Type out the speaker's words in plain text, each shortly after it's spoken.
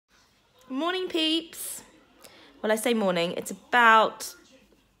Morning, peeps. Well, I say morning, it's about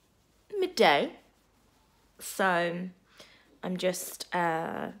midday. So I'm just,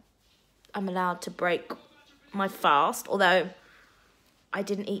 I'm allowed to break my fast, although I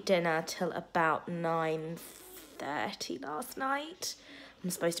didn't eat dinner till about 9:30 last night.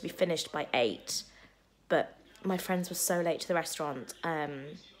 I'm supposed to be finished by 8, but my friends were so late to the restaurant.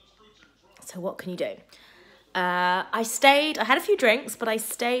 So what can you do? I had a few drinks, but I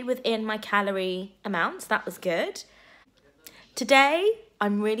stayed within my calorie amounts. That was good. Today,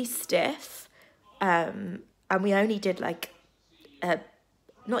 I'm really stiff, and we only did not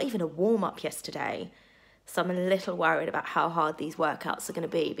even a warm-up yesterday. So I'm a little worried about how hard these workouts are going to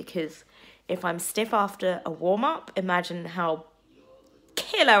be, because if I'm stiff after a warm-up, imagine how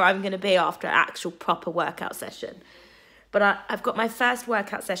killer I'm going to be after an actual proper workout session. But I've got my first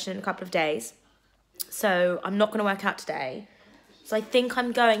workout session in a couple of days, so I'm not going to work out today. So I think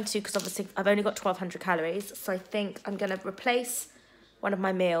I'm going to, because obviously I've only got 1,200 calories, so I think I'm going to replace one of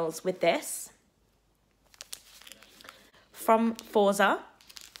my meals with this. From Forza.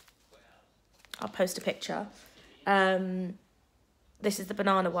 I'll post a picture. This is the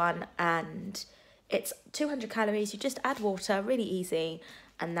banana one, and it's 200 calories. You just add water, really easy,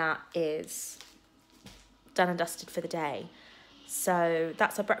 and that is done and dusted for the day. So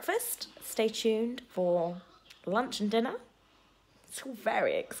that's our breakfast. Stay tuned for lunch and dinner. It's all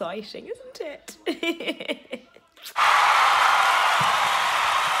very exciting, isn't it?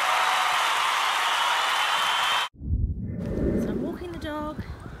 So I'm walking the dog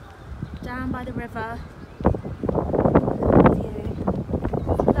down by the river. View.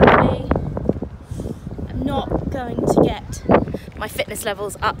 Lovely. I'm not going to get my fitness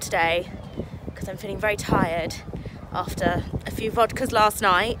levels up today because I'm feeling very tired after a few vodkas last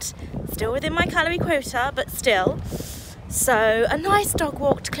night. Still within my calorie quota, but still. So a nice dog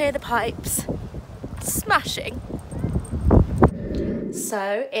walk to clear the pipes. Smashing.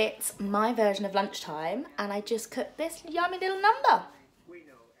 So it's my version of lunchtime, and I just cooked this yummy little number.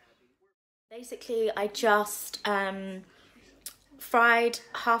 Basically, I just fried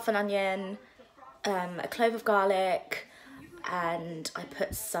half an onion, a clove of garlic, and I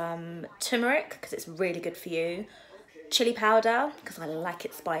put some turmeric because it's really good for you, chili powder because I like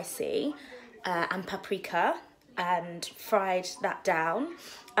it spicy, and paprika, and fried that down.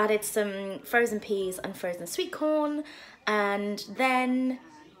 Added some frozen peas and frozen sweet corn, and then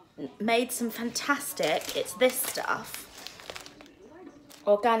made some fantastic, it's this stuff,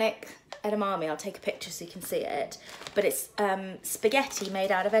 organic edamame. I'll take a picture so you can see it, but it's spaghetti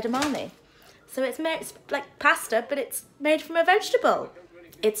made out of edamame. So it's like pasta, but it's made from a vegetable.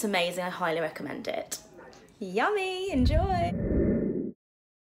 It's amazing, I highly recommend it. Yummy, enjoy.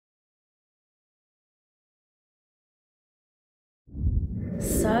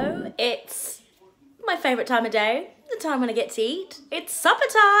 So it's my favourite time of day, the time when I get to eat. It's supper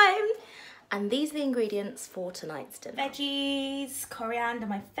time! And these are the ingredients for tonight's dinner. Veggies, coriander,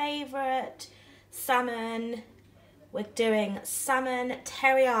 my favourite, salmon. We're doing salmon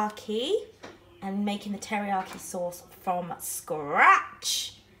teriyaki and making the teriyaki sauce from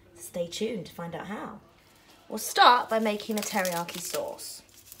scratch. Stay tuned to find out how. We'll start by making the teriyaki sauce.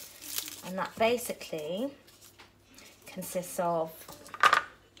 And that basically consists of,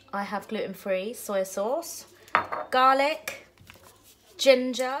 I have gluten-free soy sauce, garlic,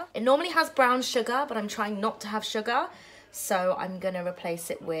 ginger. It normally has brown sugar, but I'm trying not to have sugar, so I'm gonna replace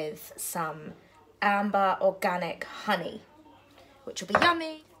it with some amber organic honey, which will be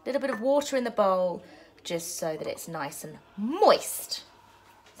yummy. A little bit of water in the bowl, just so that it's nice and moist.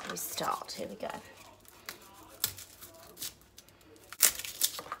 So we start, here we go.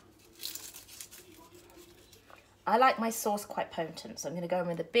 I like my sauce quite potent, so I'm gonna go in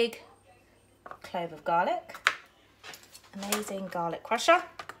with a big clove of garlic. Amazing garlic crusher.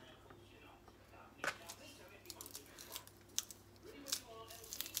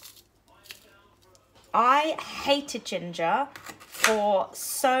 I hated ginger for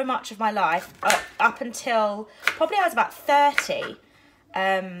so much of my life, up until probably I was about 30.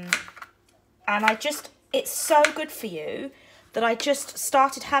 And it's so good for you that I just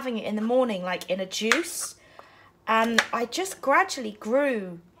started having it in the morning, like in a juice. And I just gradually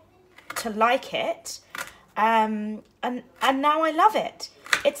grew to like it. And now I love it.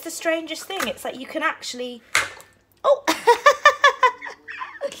 It's the strangest thing. It's like you can actually, oh,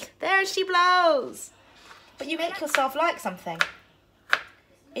 there she blows. But you make yourself like something.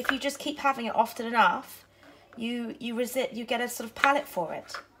 If you just keep having it often enough, you get a sort of palate for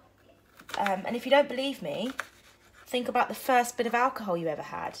it. And if you don't believe me, think about the first bit of alcohol you ever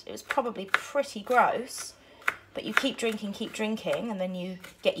had. It was probably pretty gross, but you keep drinking, and then you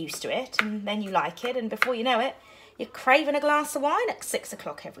get used to it, and then you like it, and before you know it, you're craving a glass of wine at 6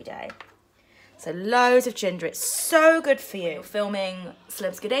 o'clock every day. So loads of ginger. It's so good for you. You're filming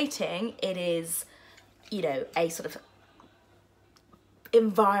Celebs Go Dating. It is, you know, a sort of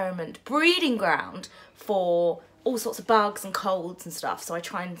environment, breeding ground for all sorts of bugs and colds and stuff. So I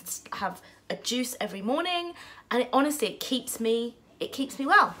try and have a juice every morning, and honestly, it keeps me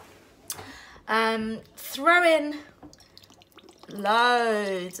well. Throw in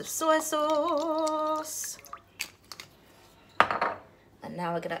loads of soy sauce, and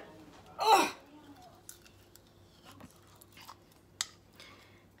now we're gonna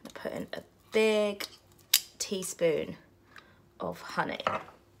put in a big teaspoon of honey. There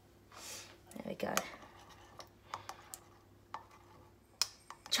we go.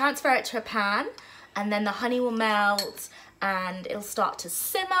 Transfer it to a pan, and then the honey will melt and it'll start to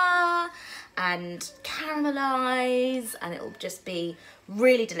simmer and caramelize, and it'll just be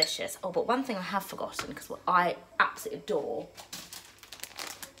really delicious. Oh, but one thing I have forgotten, because I absolutely adore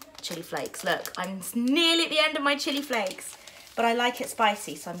chili flakes. Look, I'm nearly at the end of my chili flakes, but I like it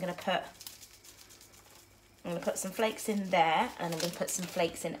spicy, so I'm gonna put some flakes in there, and I'm gonna put some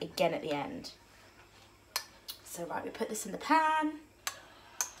flakes in again at the end. So right, we put this in the pan.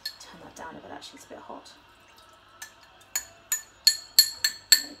 Turn that down a bit, actually, it's a bit hot.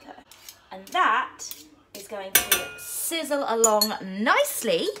 There we go. And that is going to sizzle along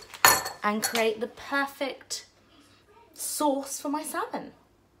nicely and create the perfect sauce for my salmon.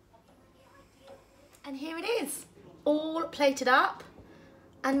 And here it is, all plated up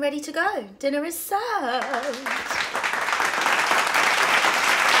and ready to go. Dinner is served.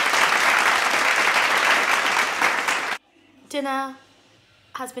 Dinner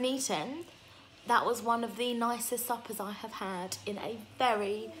has been eaten. That was one of the nicest suppers I have had in a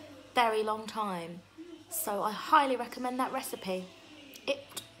very, very long time. So I highly recommend that recipe.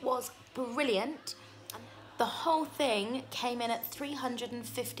 It was brilliant. The whole thing came in at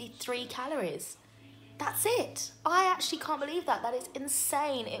 353 calories. That's it. I actually can't believe that. That is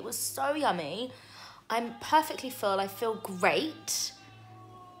insane. It was so yummy. I'm perfectly full. I feel great.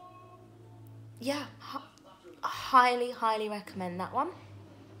 Yeah, highly, highly recommend that one.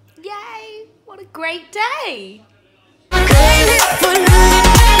 Yay! What a great day!